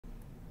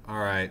All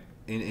right,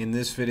 in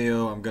this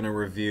video I'm going to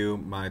review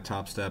my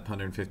Top Step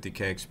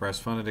 150K Express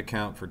Funded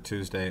account for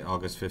Tuesday,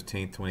 August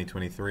 15th,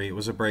 2023. It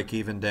was a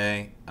break-even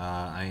day.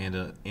 I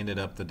ended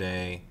up the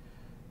day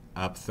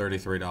up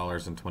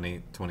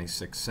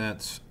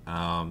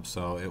 $33.26.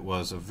 So it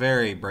was a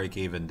very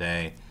break-even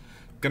day.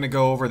 Going to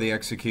go over the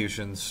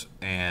executions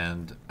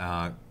and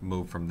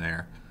move from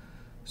there.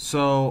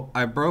 So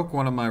I broke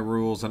one of my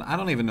rules, and I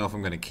don't even know if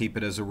I'm going to keep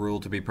it as a rule,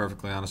 to be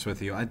perfectly honest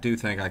with you. I do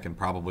think I can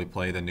probably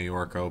play the New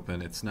York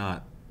Open. It's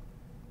not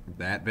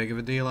that big of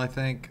a deal, I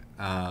think,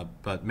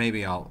 but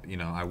maybe I'll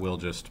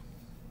just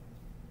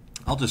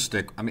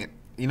stick. I mean,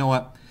 you know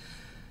what?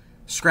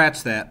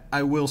 Scratch that.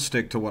 I will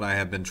stick to what I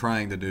have been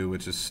trying to do,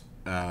 which is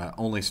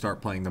only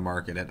start playing the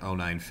market at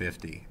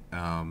 0950.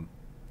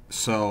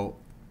 So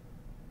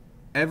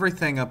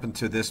everything up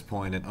until this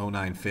point at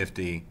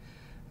 0950.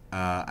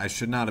 I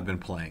should not have been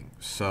playing,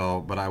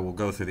 but I will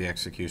go through the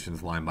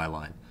executions line by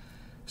line.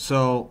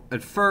 So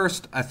at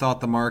first, I thought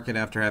the market,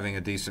 after having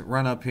a decent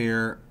run up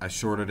here, I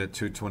shorted at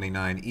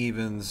 229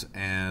 evens,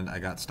 and I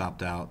got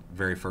stopped out.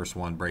 Very first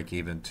one, break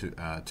even, to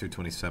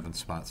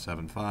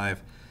 227.75.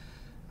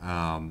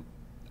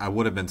 I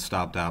would have been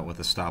stopped out with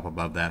a stop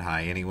above that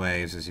high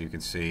anyways, as you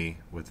can see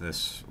with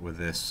this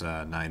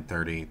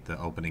 930, the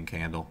opening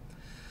candle.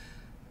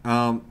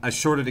 I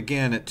shorted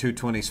again at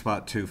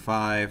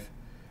 220.25.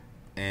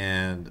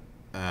 And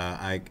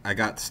I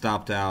got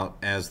stopped out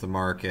as the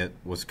market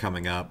was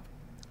coming up.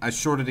 I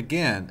shorted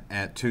again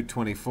at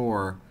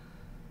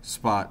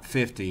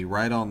 224.50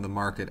 right on the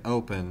market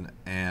open,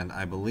 and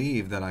I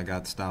believe that I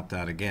got stopped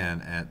out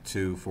again at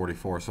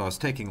 244. So I was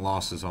taking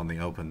losses on the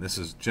open. This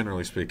is,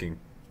 generally speaking,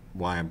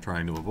 why I'm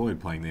trying to avoid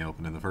playing the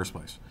open in the first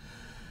place.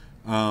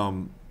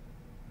 I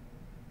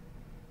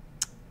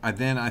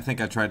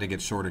think I tried to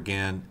get short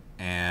again,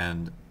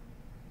 and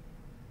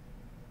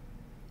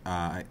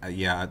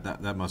yeah,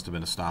 that must have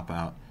been a stop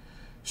out.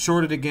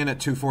 Shorted again at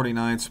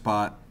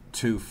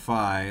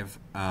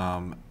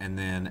 249.25, and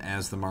then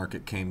as the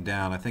market came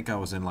down, I think I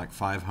was in like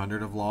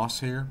 500 of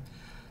loss here.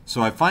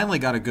 So I finally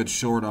got a good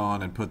short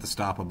on and put the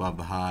stop above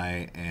the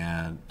high,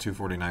 and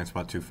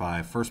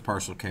 249.25. First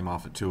partial came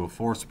off at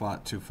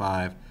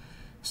 204.25.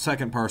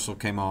 Second partial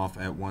came off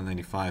at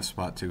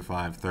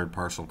 195.25. Third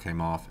partial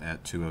came off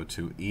at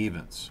 202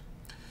 evens.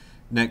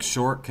 Next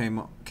short came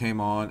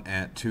on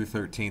at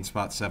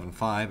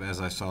 213.75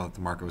 as I saw that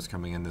the market was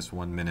coming in this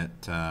 1 minute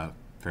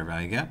fair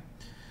value gap.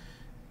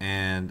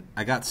 And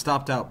I got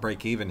stopped out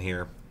break even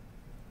here,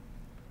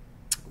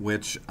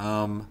 which,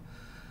 yeah,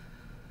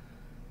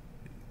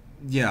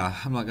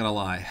 I'm not going to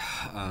lie.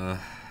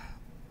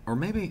 Or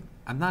maybe,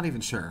 I'm not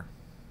even sure.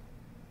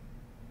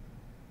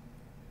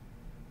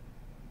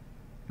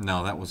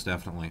 No, that was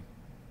definitely,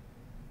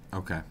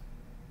 okay.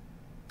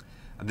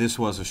 This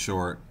was a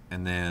short,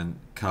 and then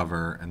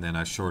cover, and then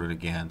I shorted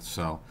again.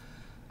 So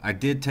I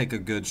did take a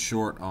good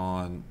short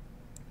on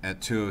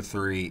at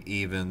 203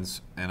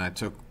 evens, and I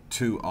took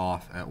 2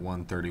 off at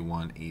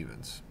 131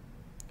 evens.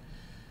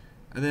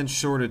 And then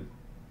shorted,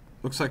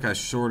 looks like I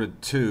shorted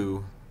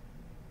 2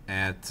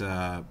 at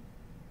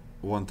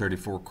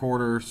 134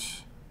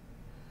 quarters.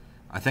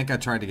 I think I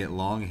tried to get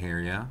long here,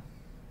 yeah.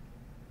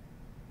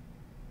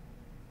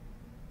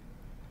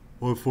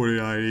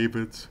 149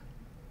 evens.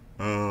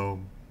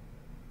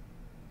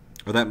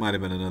 Or that might have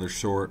been another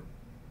short.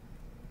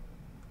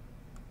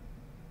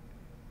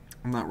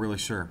 I'm not really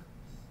sure.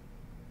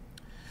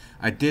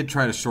 I did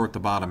try to short the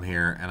bottom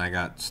here, and I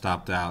got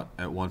stopped out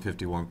at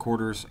 151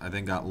 quarters. I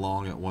then got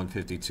long at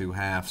 152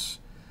 halves,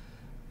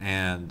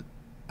 and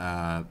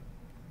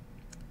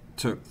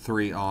took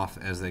 3 off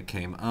as they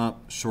came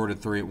up.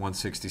 Shorted 3 at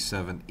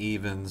 167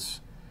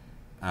 evens,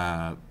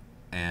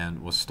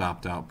 and was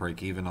stopped out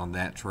break even on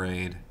that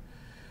trade.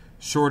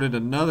 Shorted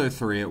another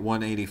 3 at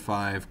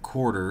 185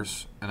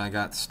 quarters, and I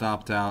got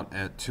stopped out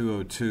at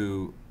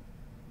 202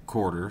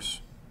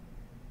 quarters,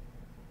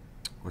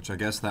 which I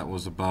guess that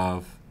was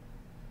above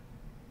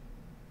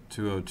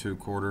 202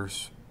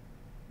 quarters.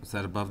 Was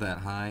that above that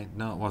high?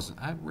 No, it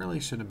wasn't. I really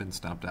should have been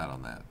stopped out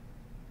on that.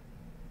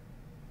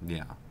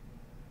 Yeah.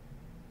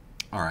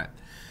 All right.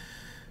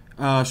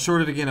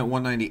 Shorted again at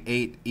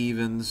 198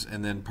 evens,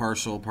 and then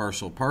partial.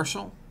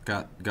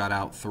 Got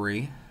out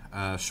 3.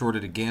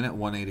 Shorted again at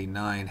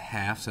 189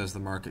 halves as the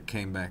market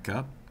came back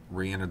up.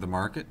 Re-entered the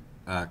market.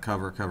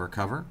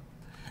 Cover.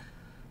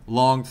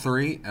 Long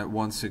 3 at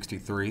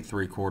 163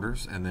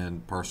 3/4, and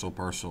then partial.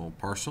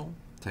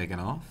 Taken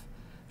off.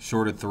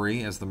 Shorted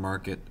 3 as the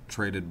market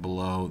traded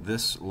below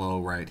this low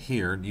right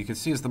here. You can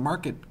see as the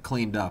market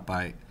cleaned up,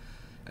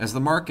 as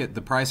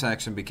the price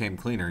action became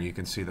cleaner, you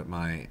can see that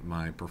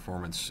my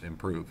performance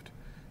improved.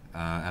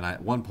 And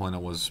at one point I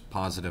was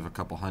positive a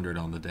couple hundred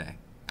on the day.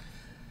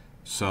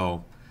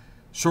 So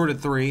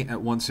shorted 3 at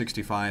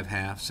 165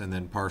 halves, and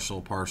then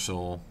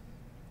partial.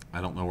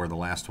 I don't know where the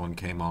last one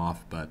came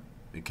off, but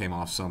it came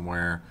off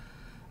somewhere.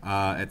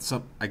 I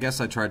guess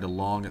I tried to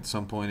long at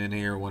some point in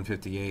here,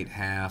 158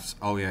 halves.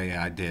 Oh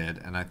yeah, I did,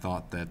 and I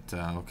thought that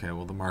okay,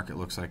 well the market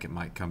looks like it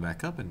might come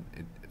back up, and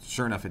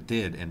sure enough, it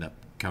did end up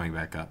coming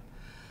back up.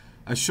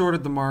 I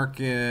shorted the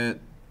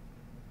market.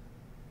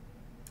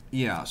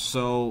 Yeah,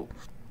 so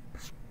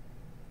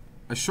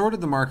I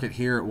shorted the market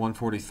here at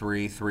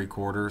 143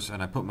 3/4,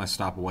 and I put my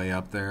stop way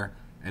up there,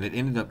 and it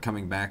ended up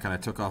coming back, and I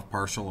took off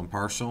partial and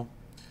partial,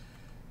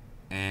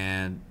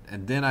 and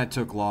then I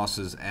took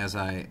losses as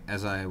I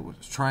was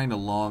trying to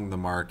long the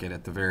market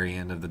at the very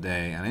end of the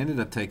day, and I ended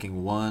up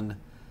taking one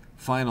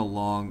final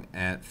long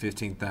at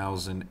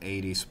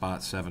 15,080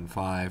 spot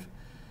 75,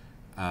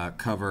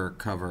 cover,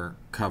 cover,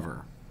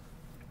 cover.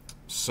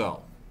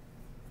 So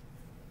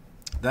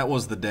that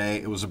was the day.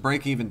 It was a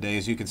break-even day.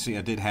 As you can see,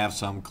 I did have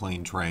some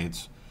clean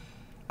trades.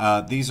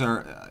 These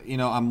are,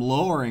 I'm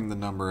lowering the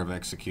number of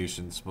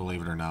executions,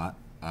 believe it or not.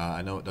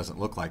 I know it doesn't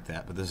look like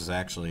that, but this is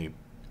actually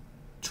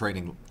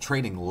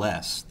trading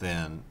less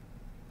than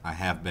I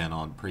have been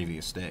on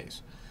previous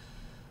days.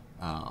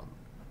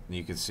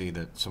 You can see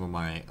that some of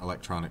my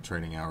electronic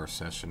trading hour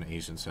session,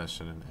 Asian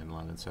session, and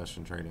London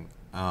session trading.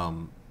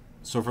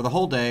 So for the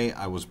whole day,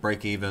 I was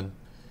break-even.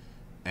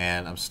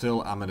 And I'm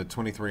at a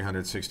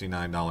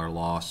 $2,369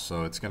 loss,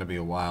 so it's going to be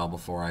a while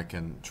before I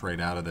can trade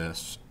out of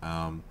this.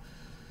 The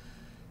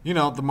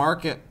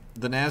market,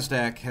 the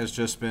NASDAQ has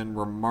just been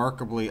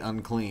remarkably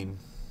unclean.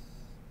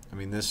 I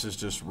mean, this is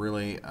just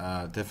really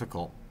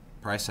difficult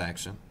price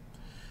action.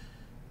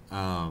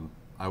 I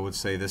would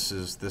say this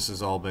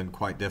has all been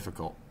quite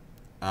difficult.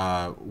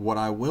 What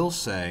I will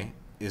say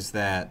is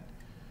that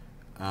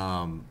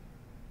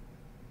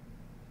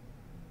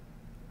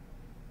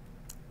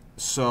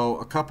so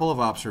a couple of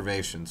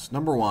observations.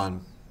 Number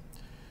one,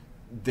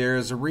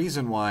 there's a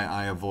reason why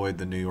I avoid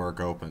the New York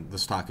Open, the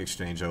Stock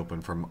Exchange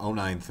Open, from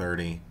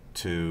 0930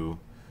 to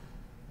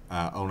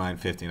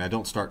 0950. And I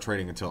don't start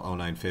trading until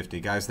 0950.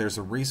 Guys, there's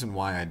a reason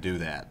why I do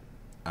that.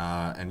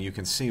 And you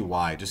can see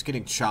why. Just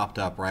getting chopped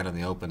up right on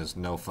the open is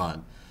no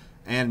fun.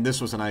 And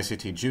this was an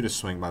ICT Judas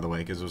swing, by the way,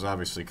 because it was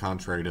obviously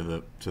contrary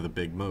to the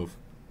big move.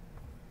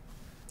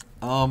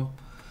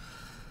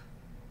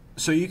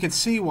 So you can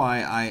see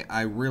why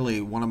I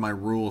really, one of my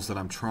rules that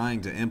I'm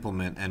trying to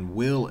implement and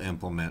will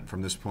implement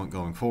from this point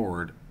going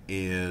forward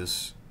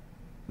is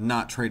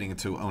not trading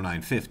until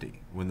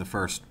 0950 when the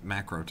first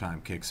macro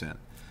time kicks in.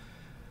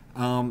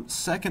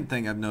 Second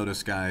thing I've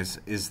noticed, guys,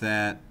 is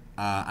that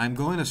I'm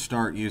going to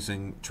start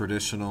using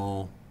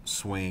traditional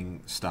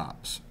swing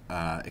stops,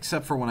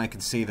 except for when I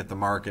can see that the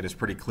market is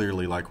pretty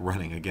clearly like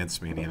running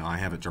against me and I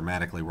have it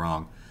dramatically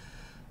wrong.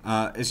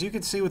 As you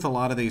can see with a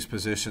lot of these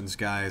positions,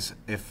 guys,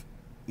 if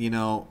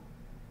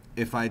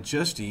I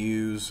just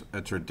use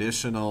a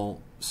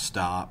traditional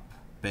stop,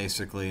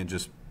 basically, and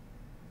just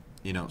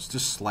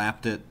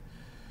slapped it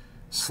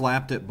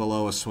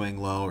below a swing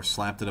low or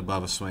slapped it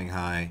above a swing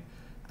high,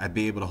 I'd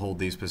be able to hold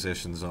these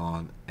positions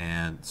on.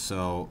 And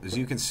so, as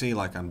you can see,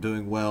 like, I'm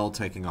doing well,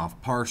 taking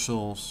off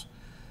partials.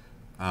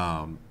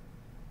 I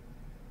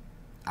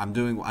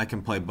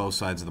can play both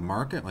sides of the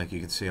market. Like you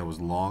can see, I was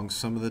long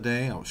some of the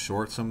day, I was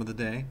short some of the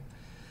day.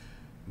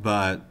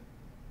 But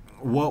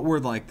what were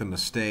like the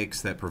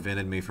mistakes that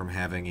prevented me from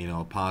having,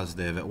 a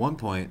positive? At one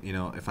point,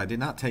 if I did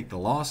not take the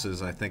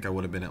losses, I think I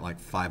would have been at like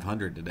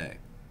 500 today.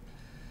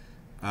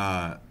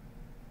 Trying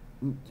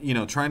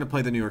to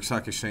play the New York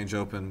Stock Exchange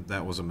Open,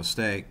 that was a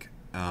mistake.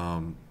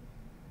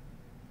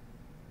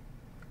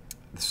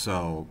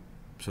 So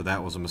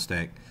that was a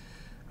mistake.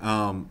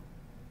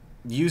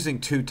 Using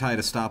too tight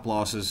a stop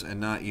losses and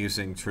not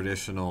using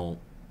traditional.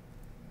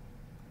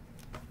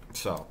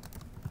 So.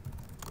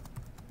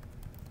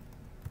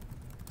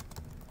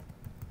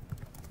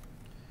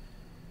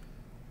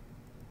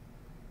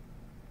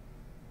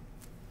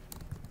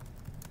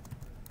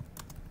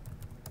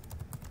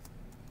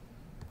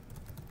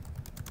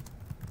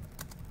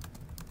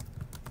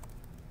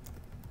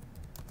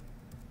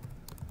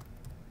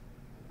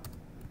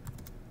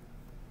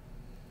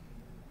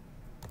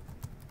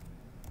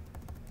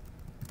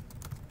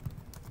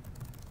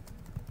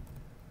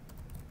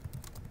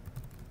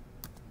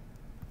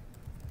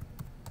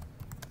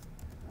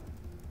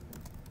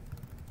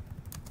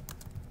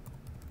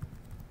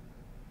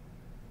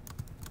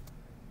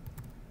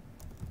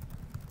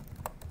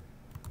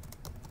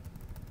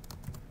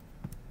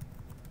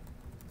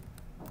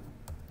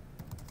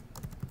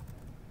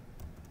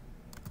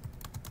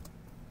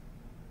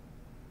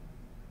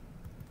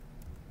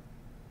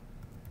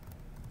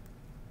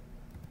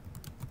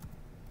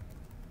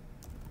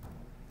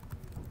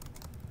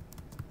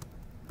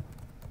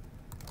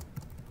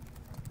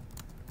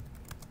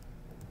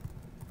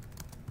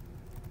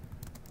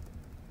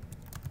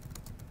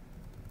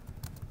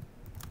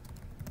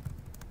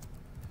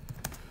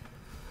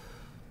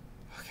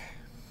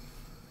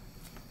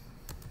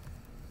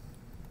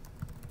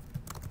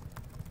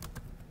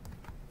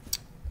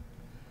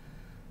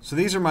 So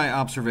these are my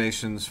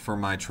observations for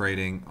my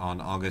trading on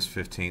August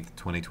 15th,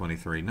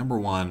 2023. Number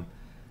one,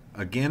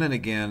 again and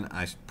again,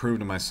 I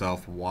proved to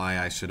myself why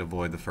I should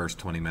avoid the first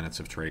 20 minutes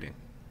of trading.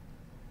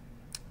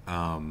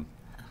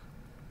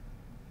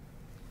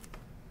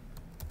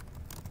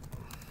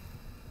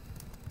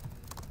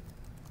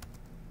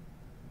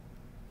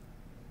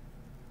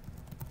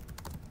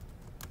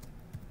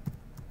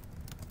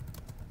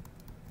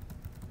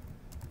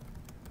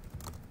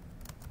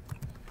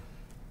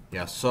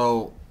 Yeah,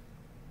 so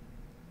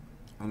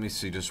let me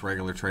see, just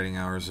regular trading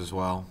hours as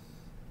well.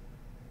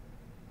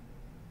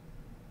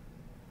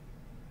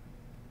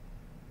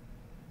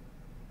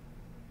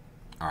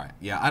 All right,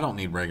 yeah, I don't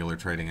need regular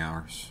trading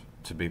hours,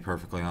 to be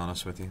perfectly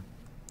honest with you.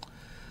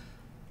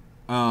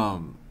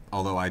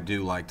 Although I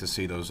do like to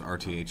see those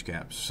RTH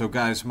gaps. So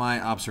guys,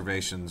 my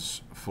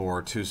observations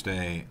for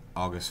Tuesday,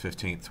 August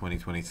 15th,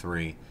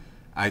 2023,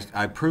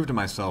 I proved to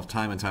myself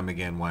time and time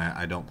again why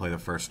I don't play the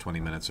first 20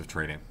 minutes of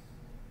trading.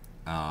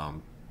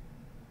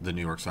 The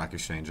New York Stock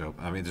Exchange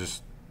Open. I mean,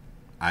 just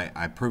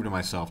I proved to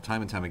myself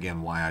time and time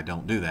again why I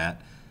don't do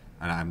that,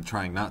 and I'm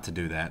trying not to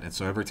do that. And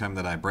so every time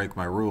that I break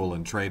my rule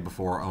and trade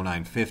before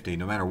 0950,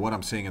 no matter what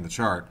I'm seeing in the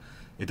chart,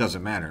 it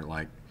doesn't matter.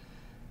 Like,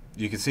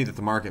 you can see that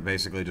the market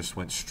basically just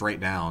went straight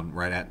down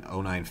right at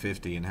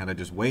 0950, and had I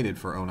just waited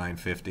for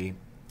 0950,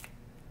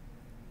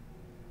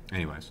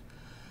 anyways.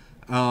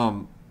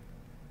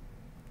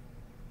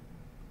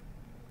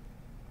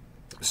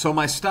 So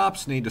my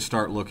stops need to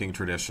start looking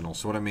traditional.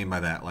 So what I mean by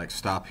that, like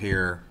stop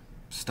here,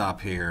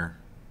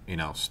 you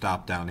know,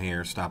 stop down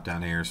here, stop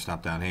down here,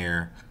 stop down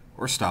here,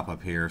 or stop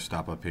up here,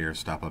 stop up here,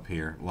 stop up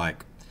here.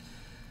 Like,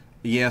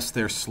 yes,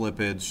 there's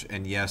slippage,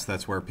 and yes,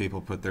 that's where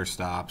people put their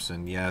stops,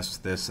 and yes,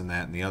 this and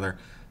that and the other.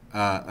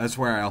 That's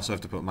where I also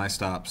have to put my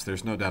stops.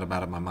 There's no doubt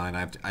about it in my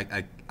mind.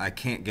 I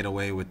can't get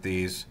away with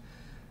these.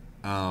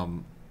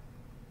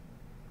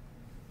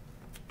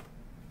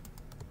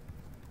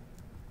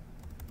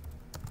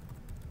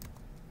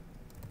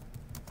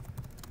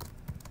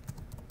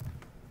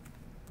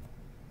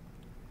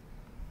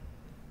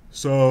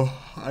 So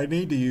I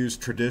need to use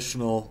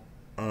traditional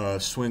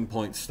swing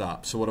point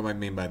stop. So what do I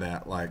mean by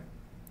that? Like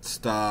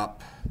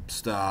stop,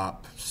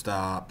 stop,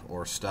 stop,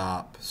 or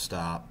stop,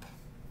 stop.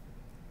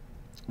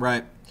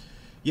 Right.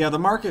 Yeah, the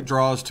market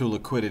draws to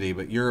liquidity,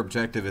 but your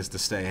objective is to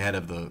stay ahead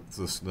of the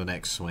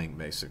next swing,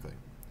 basically.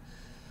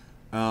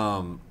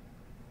 So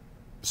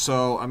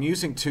I'm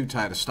using too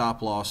tight of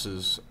stop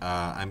losses.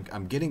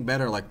 I'm getting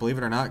better. Like, believe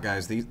it or not,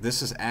 guys,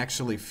 this is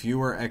actually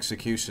fewer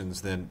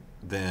executions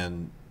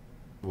than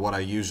what I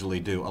usually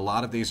do. A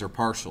lot of these are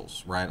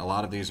partials, right? A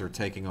lot of these are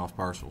taking off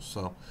partials.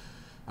 So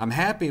I'm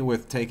happy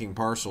with taking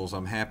partials.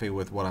 I'm happy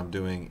with what I'm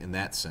doing in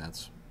that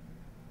sense.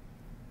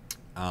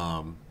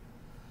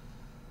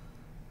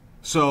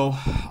 So,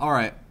 all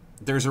right,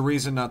 there's a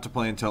reason not to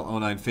play until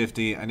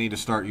 0950. I need to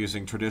start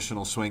using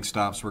traditional swing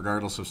stops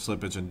regardless of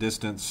slippage and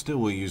distance. Still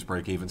will use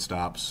break-even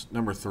stops.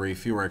 Number 3,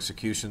 fewer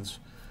executions.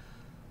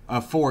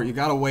 4, you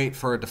got to wait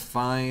for a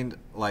defined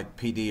like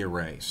PD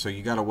array. So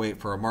you got to wait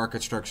for a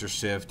market structure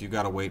shift. You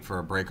got to wait for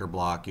a breaker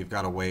block. You've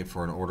got to wait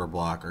for an order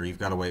block, or you've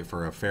got to wait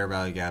for a fair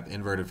value gap,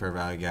 inverted fair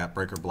value gap,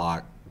 breaker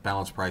block,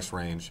 balanced price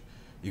range.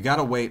 You got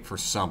to wait for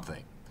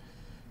something.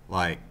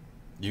 Like,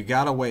 you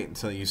got to wait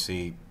until you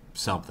see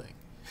something.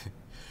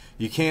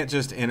 You can't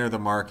just enter the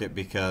market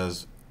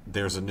because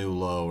there's a new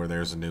low or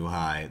there's a new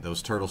high.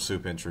 Those turtle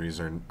soup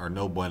entries are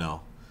no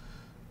bueno.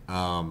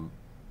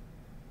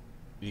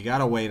 You got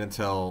to wait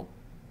until,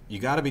 you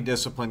got to be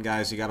disciplined,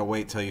 guys. You got to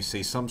wait till you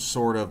see some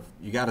sort of,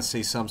 you got to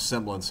see some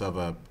semblance of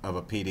a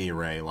PD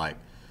array, like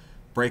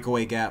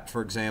breakaway gap,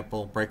 for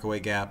example,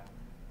 breakaway gap,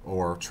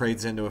 or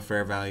trades into a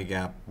fair value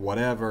gap,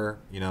 whatever.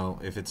 You know,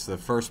 if it's the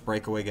first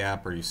breakaway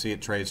gap, or you see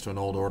it trades to an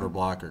old order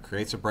block or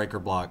creates a breaker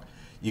block,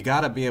 you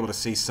got to be able to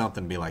see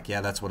something and be like,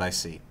 yeah, that's what I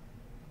see.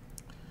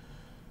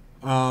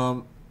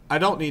 I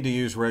don't need to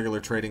use regular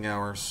trading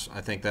hours.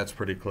 I think that's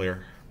pretty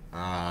clear.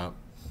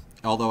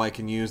 Although I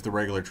can use the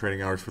regular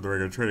trading hours for the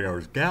regular trading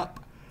hours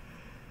gap.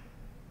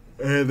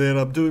 And then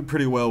I'm doing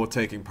pretty well with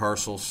taking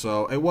partials.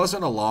 So it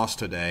wasn't a loss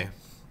today.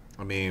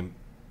 I mean,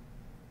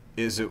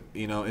 is it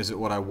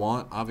what I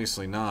want?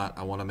 Obviously not.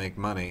 I want to make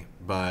money,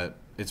 but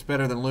it's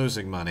better than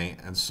losing money.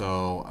 And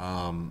so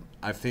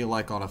I feel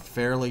like on a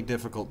fairly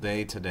difficult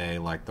day today,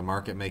 like the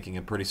market making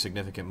a pretty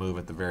significant move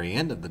at the very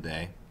end of the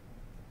day,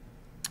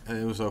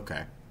 it was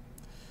okay.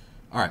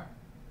 All right.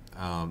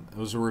 It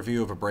was a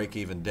review of a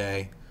break-even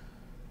day.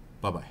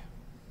 Bye-bye.